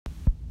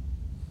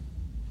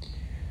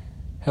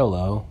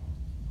Hello,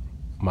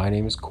 my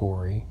name is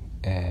Corey,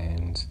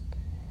 and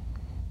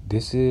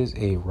this is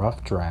a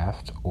rough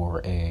draft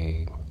or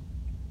a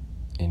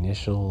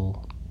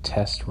initial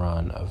test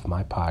run of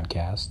my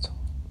podcast.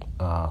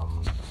 I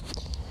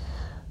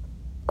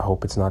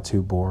hope it's not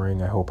too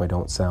boring. I hope I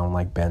don't sound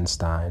like Ben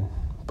Stein,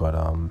 but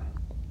I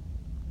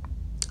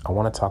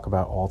want to talk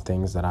about all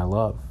things that I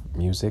love: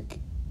 music,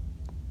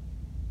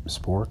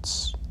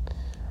 sports,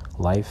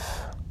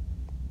 life.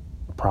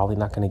 Probably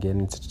not going to get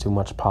into too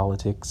much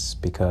politics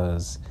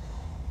because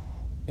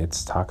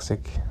it's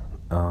toxic.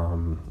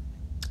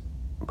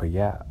 But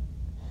yeah,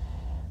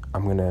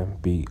 I'm going to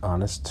be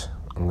honest.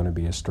 I'm going to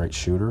be a straight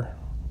shooter,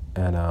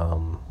 and I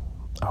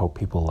hope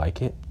people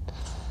like it.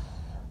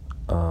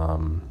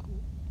 I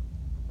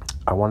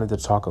wanted to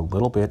talk a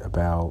little bit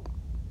about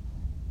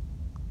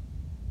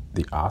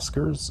the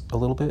Oscars a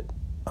little bit.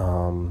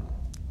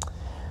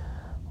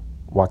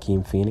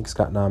 Joaquin Phoenix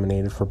got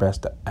nominated for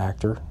Best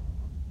Actor.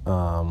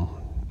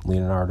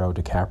 Leonardo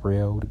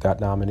DiCaprio got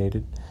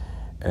nominated,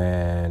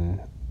 and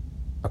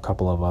a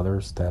couple of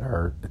others that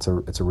are. It's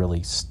a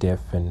really stiff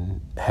and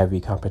heavy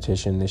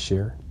competition this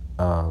year.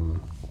 There's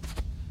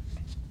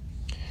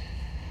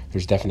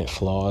definite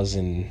flaws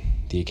in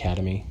the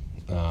Academy.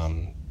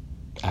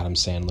 Adam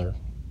Sandler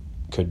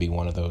could be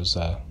one of those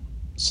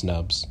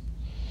snubs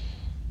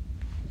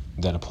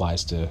that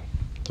applies to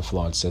the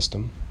flawed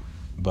system,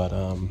 but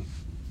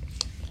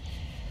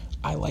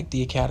I like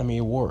the Academy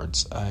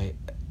Awards.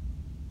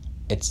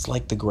 It's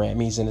like the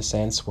Grammys in a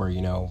sense where,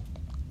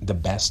 the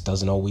best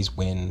doesn't always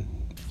win.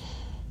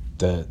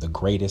 The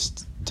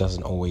greatest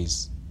doesn't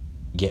always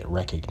get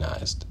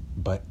recognized,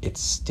 but it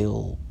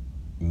still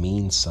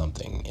means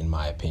something, in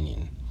my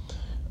opinion.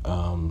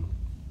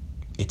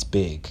 It's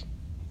big,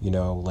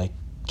 like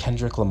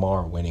Kendrick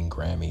Lamar winning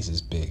Grammys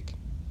is big.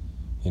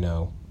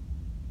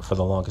 For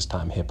the longest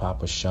time,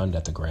 hip-hop was shunned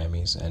at the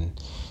Grammys, and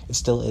it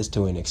still is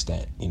to an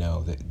extent.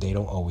 They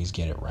don't always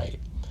get it right,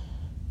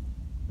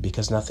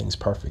 because nothing's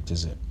perfect,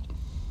 is it?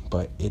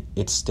 But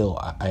it's still,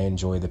 I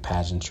enjoy the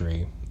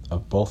pageantry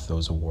of both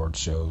those award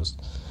shows.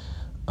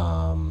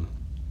 So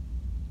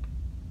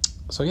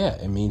yeah,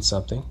 it means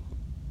something,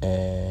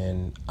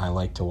 and I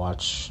like to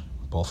watch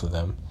both of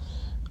them.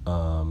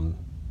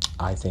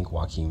 I think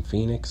Joaquin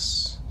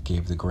Phoenix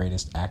gave the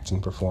greatest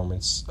acting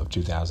performance of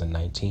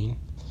 2019,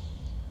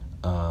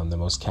 the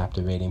most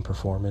captivating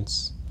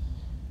performance.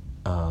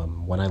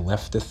 When I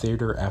left the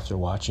theater after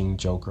watching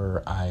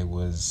Joker, I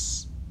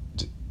was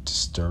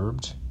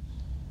disturbed.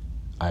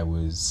 I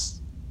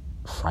was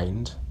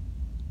frightened.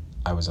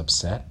 I was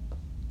upset.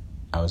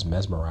 I was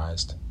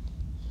mesmerized.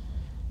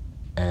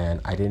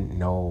 And I didn't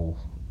know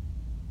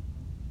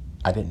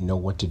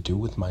what to do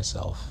with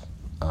myself,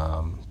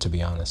 to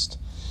be honest.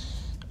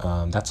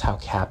 That's how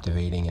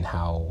captivating and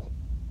how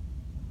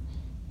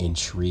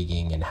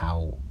intriguing and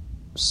how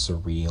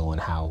surreal and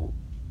how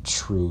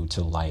true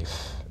to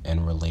life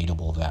and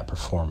relatable that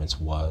performance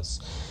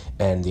was.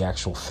 And the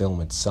actual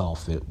film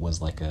itself, it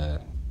was like a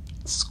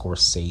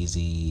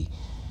Scorsese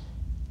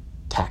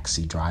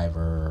Taxi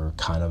Driver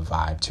kind of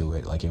vibe to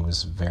it. Like, it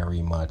was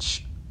very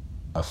much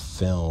a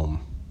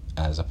film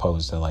as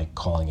opposed to like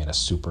calling it a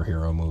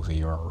superhero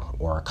movie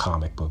or a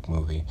comic book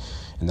movie.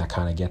 And that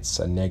kind of gets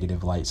a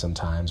negative light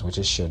sometimes, which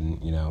it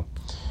shouldn't.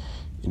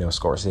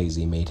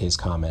 Scorsese made his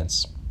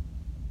comments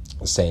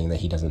saying that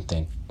he doesn't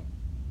think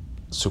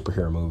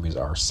superhero movies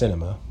are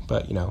cinema,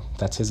 but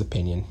that's his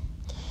opinion,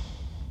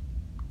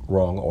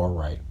 wrong or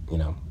right.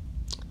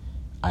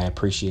 I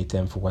appreciate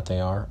them for what they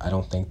are. I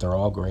don't think they're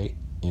all great.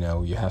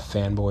 You have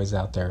fanboys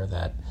out there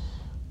that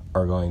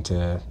are going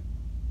to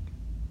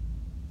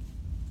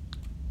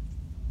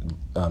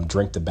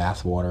drink the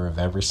bathwater of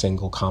every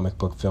single comic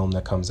book film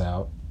that comes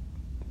out,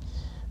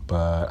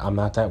 but I'm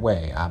not that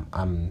way.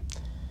 I'm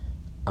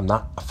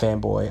not a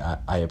fanboy.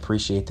 I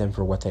appreciate them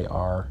for what they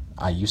are.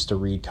 I used to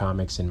read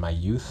comics in my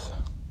youth.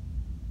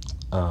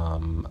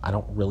 I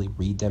don't really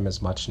read them as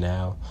much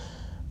now.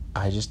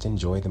 I just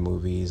enjoy the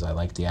movies. I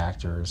like the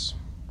actors,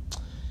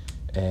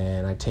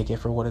 and I take it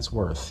for what it's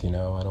worth. I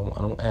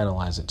don't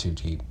analyze it too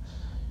deep.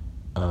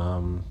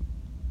 But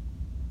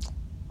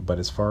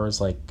as far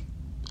as like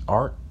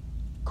art,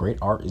 great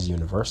art is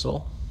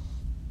universal,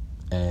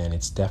 and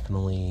it's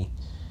definitely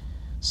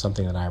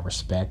something that I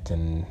respect,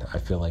 and I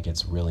feel like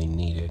it's really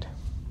needed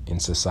in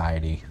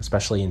society,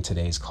 especially in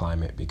today's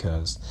climate,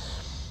 because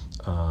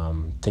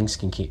things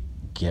can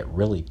get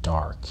really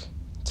dark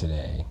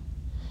today,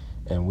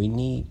 and we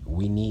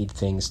need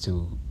things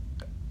to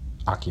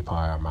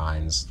occupy our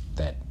minds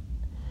that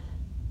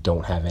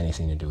don't have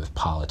anything to do with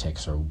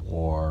politics or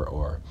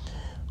war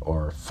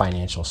or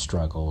financial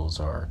struggles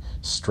or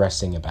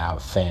stressing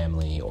about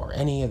family or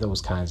any of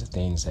those kinds of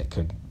things that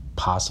could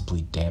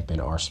possibly dampen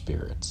our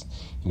spirits.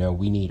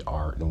 We need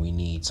art, and we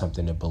need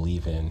something to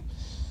believe in.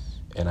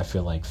 And I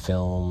feel like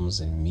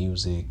films and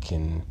music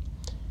and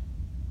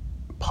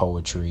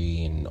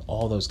poetry and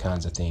all those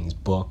kinds of things,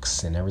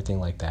 books and everything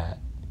like that,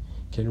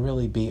 can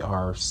really be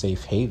our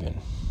safe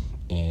haven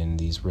in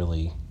these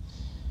really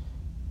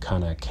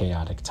kind of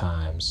chaotic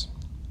times.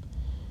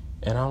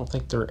 And I don't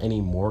think they're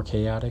any more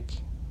chaotic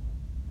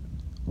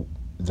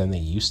than they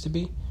used to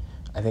be.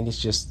 I think it's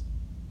just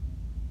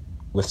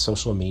with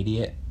social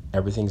media,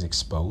 everything's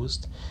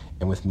exposed.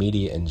 And with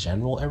media in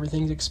general,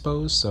 everything's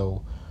exposed.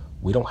 So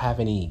we don't have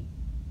any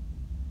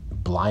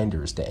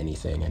blinders to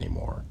anything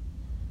anymore.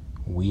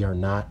 We are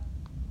not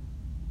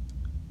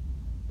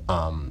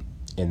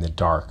in the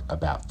dark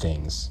about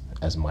things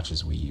as much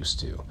as we used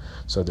to.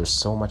 So there's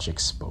so much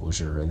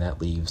exposure, and that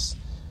leaves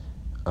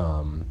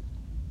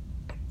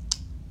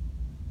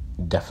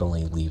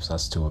definitely leaves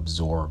us to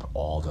absorb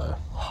all the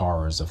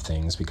horrors of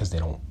things, because they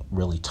don't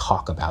really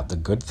talk about the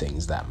good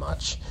things that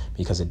much,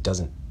 because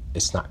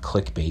it's not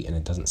clickbait and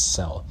it doesn't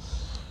sell.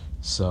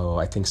 So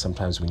I think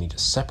sometimes we need to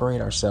separate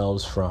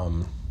ourselves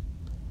from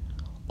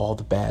all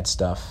the bad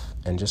stuff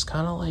and just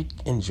kind of like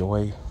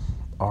enjoy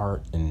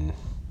art. And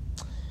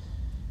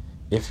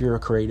if you're a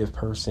creative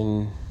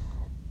person,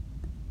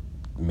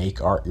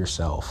 make art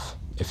yourself.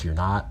 If you're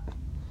not,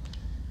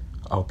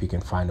 I hope you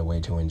can find a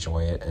way to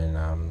enjoy it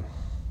and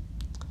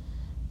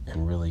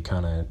really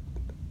kind of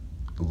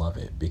love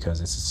it, because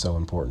it's so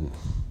important.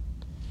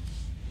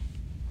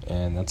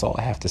 And that's all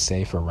I have to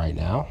say for right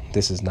now.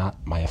 This is not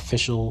my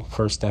official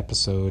first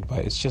episode, but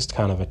it's just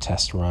kind of a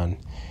test run.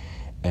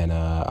 And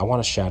I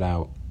want to shout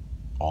out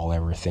All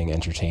Everything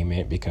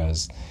Entertainment,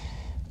 because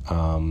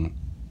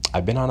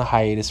I've been on a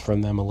hiatus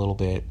from them a little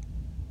bit,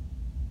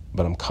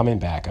 but I'm coming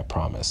back, I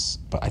promise.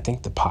 But I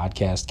think the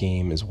podcast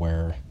game is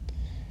where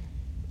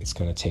it's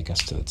going to take us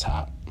to the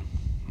top.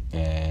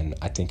 And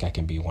I think I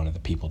can be one of the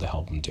people to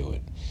help them do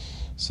it.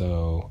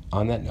 So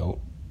on that note,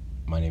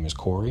 my name is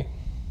Corey,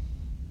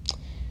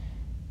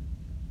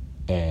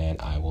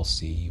 and I will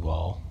see you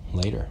all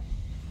later.